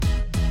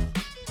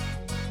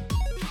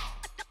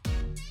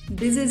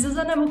This is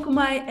Zuzana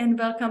Mukumai, and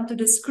welcome to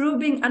the Screw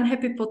Being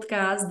Unhappy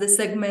podcast, the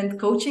segment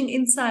Coaching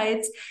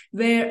Insights,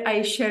 where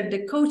I share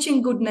the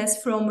coaching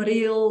goodness from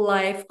real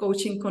life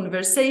coaching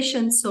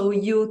conversations so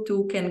you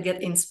too can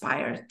get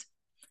inspired.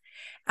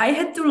 I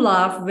had to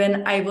laugh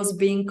when I was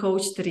being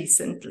coached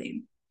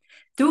recently.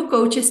 Two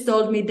coaches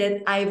told me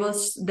that I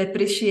was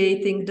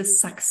depreciating the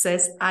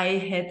success I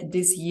had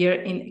this year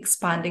in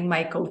expanding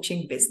my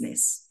coaching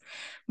business.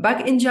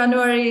 Back in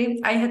January,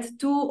 I had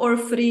 2 or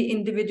 3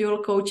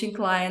 individual coaching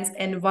clients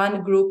and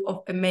one group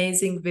of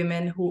amazing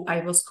women who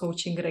I was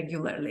coaching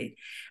regularly.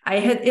 I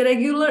had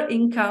irregular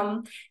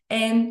income,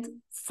 and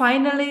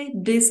finally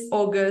this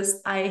August,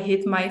 I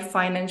hit my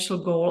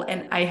financial goal,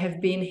 and I have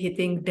been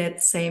hitting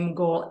that same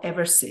goal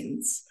ever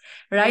since.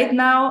 Right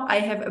now, I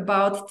have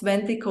about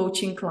 20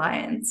 coaching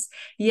clients,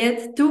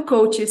 yet 2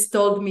 coaches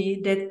told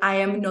me that I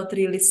am not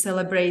really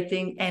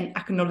celebrating and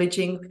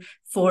acknowledging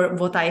for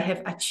what I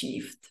have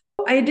achieved.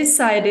 I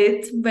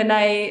decided when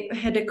I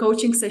had a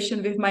coaching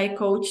session with my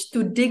coach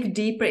to dig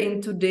deeper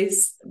into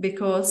this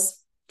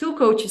because 2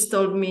 coaches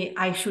told me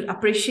I should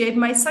appreciate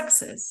my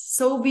success.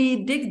 So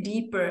we dig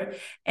deeper,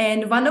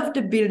 and one of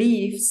the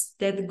beliefs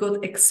that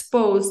got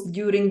exposed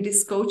during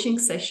this coaching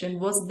session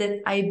was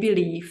that I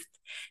believed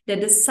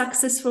that a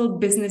successful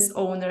business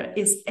owner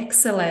is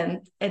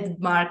excellent at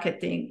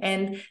marketing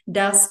and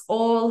does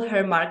all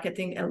her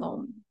marketing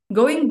alone.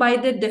 Going by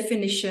the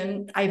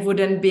definition, I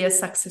wouldn't be a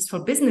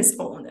successful business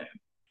owner.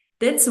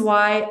 That's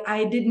why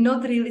I did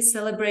not really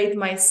celebrate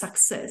my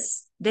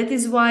success. That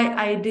is why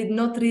I did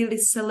not really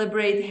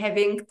celebrate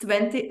having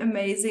 20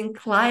 amazing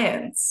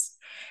clients.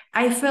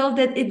 I felt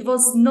that it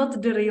was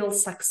not the real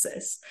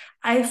success.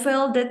 I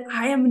felt that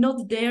I am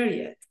not there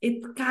yet.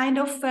 It kind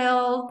of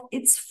felt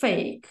it's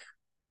fake.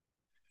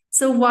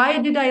 So why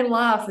did I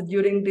laugh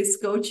during this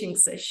coaching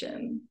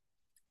session?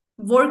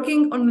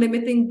 Working on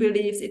limiting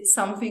beliefs, it's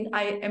something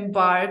I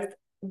embarked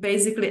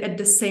basically at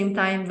the same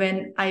time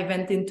when I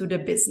went into the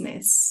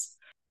business.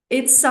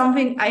 It's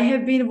something I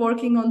have been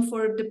working on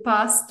for the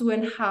past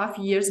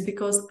 2.5 years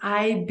because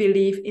I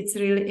believe it's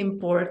really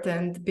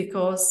important,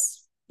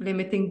 because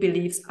limiting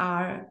beliefs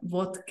are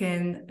what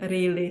can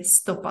really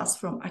stop us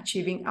from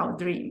achieving our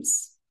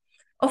dreams.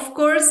 Of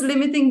course,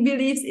 limiting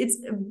beliefs, it's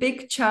a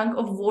big chunk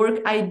of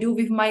work I do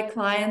with my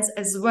clients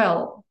as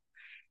well.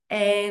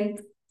 And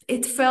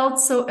it felt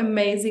so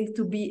amazing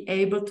to be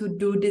able to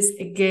do this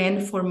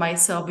again for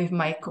myself with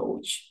my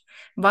coach.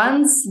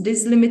 Once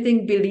this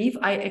limiting belief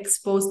I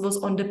exposed was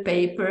on the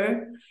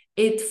paper,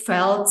 it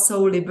felt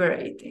so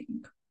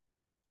liberating.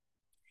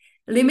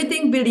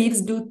 Limiting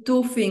beliefs do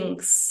 2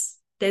 things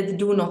that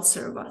do not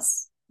serve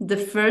us. The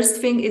first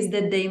thing is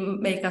that they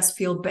make us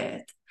feel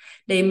bad.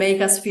 They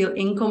make us feel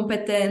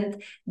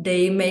incompetent.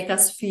 They make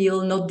us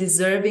feel not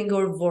deserving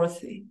or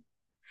worthy.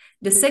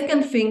 The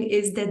second thing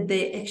is that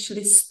they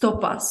actually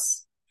stop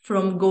us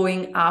from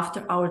going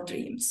after our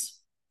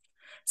dreams.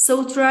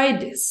 So try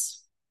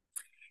this.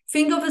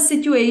 Think of a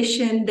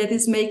situation that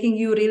is making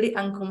you really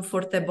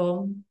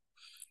uncomfortable,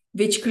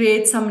 which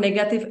creates some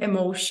negative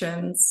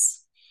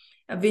emotions,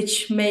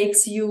 which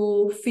makes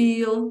you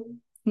feel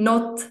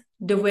not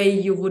the way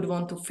you would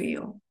want to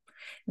feel.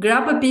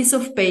 Grab a piece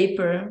of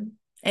paper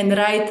and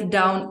write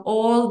down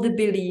all the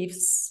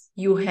beliefs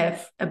you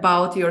have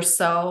about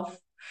yourself,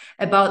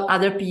 about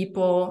other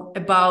people,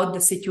 about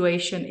the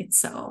situation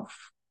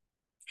itself.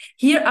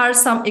 Here are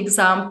some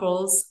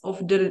examples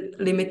of the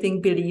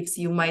limiting beliefs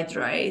you might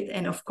write.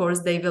 And of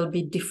course, they will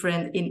be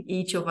different in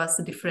each of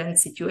us, different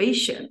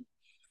situation.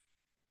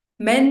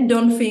 Men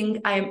don't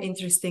think I am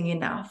interesting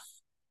enough.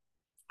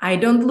 I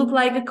don't look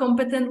like a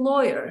competent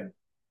lawyer.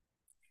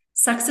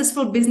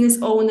 Successful business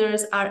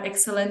owners are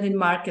excellent in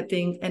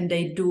marketing and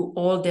they do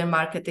all their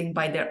marketing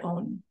by their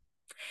own.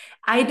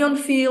 I don't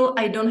feel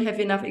I don't have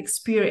enough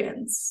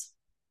experience.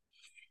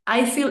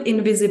 I feel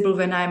invisible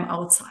when I'm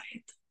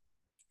outside.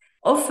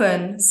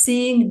 Often,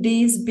 seeing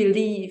these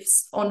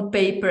beliefs on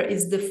paper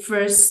is the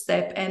first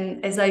step.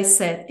 And as I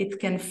said, it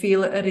can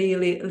feel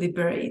really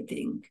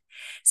liberating.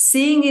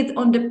 Seeing it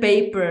on the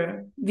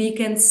paper, we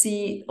can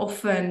see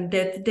often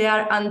that they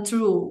are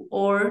untrue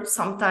or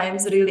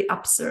sometimes really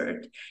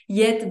absurd.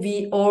 Yet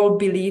we all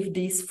believe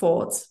these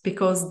thoughts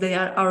because they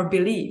are our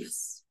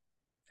beliefs.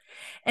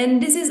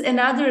 And this is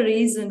another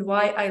reason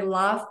why I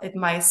laugh at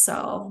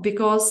myself,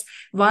 because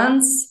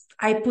once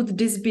I put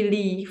this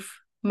belief,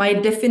 my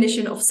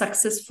definition of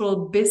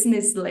successful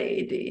business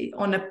lady,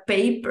 on a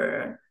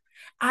paper,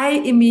 I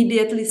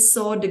immediately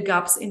saw the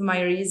gaps in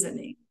my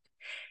reasoning.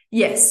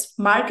 Yes,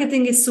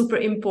 marketing is super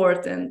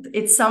important.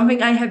 It's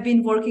something I have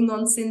been working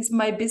on since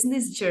my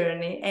business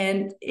journey,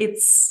 and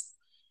it's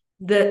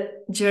the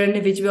journey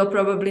which will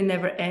probably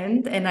never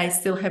end, and I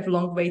still have a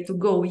long way to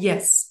go,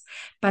 yes.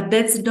 But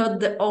that's not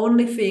the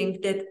only thing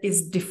that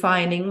is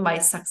defining my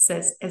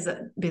success as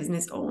a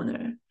business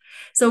owner.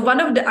 So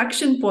one of the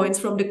action points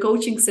from the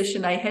coaching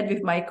session I had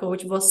with my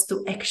coach was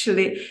to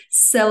actually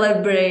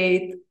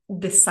celebrate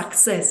the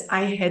success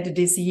I had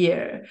this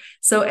year.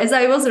 So as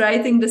I was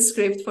writing the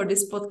script for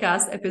this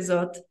podcast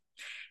episode,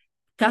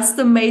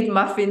 custom-made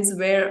muffins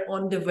were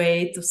on the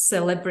way to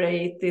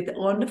celebrate it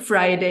on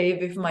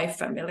Friday with my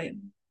family.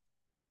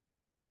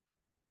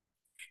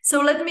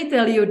 So let me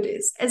tell you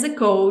this, as a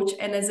coach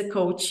and as a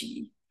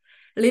coachee,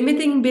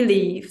 limiting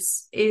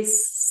beliefs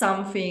is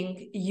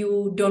something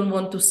you don't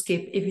want to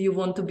skip if you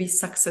want to be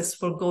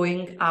successful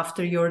going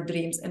after your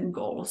dreams and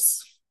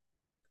goals.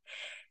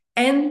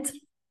 And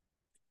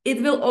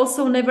it will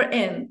also never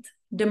end.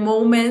 The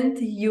moment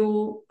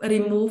you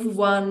remove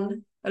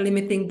one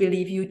limiting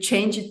belief, you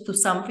change it to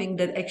something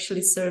that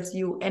actually serves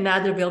you,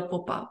 another will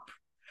pop up.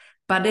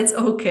 But that's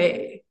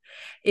okay.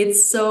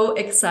 It's so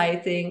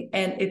exciting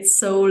and it's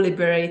so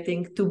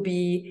liberating to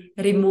be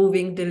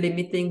removing the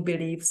limiting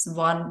beliefs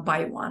one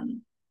by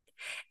one.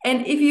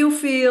 And if you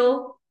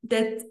feel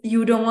that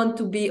you don't want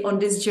to be on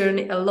this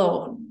journey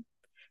alone,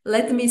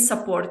 let me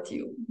support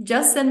you.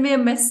 Just send me a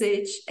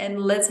message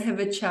and let's have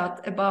a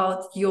chat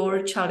about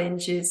your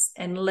challenges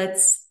and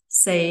let's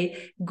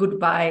say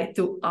goodbye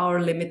to our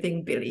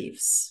limiting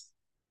beliefs.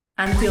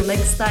 Until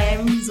next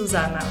time,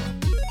 Zuzana.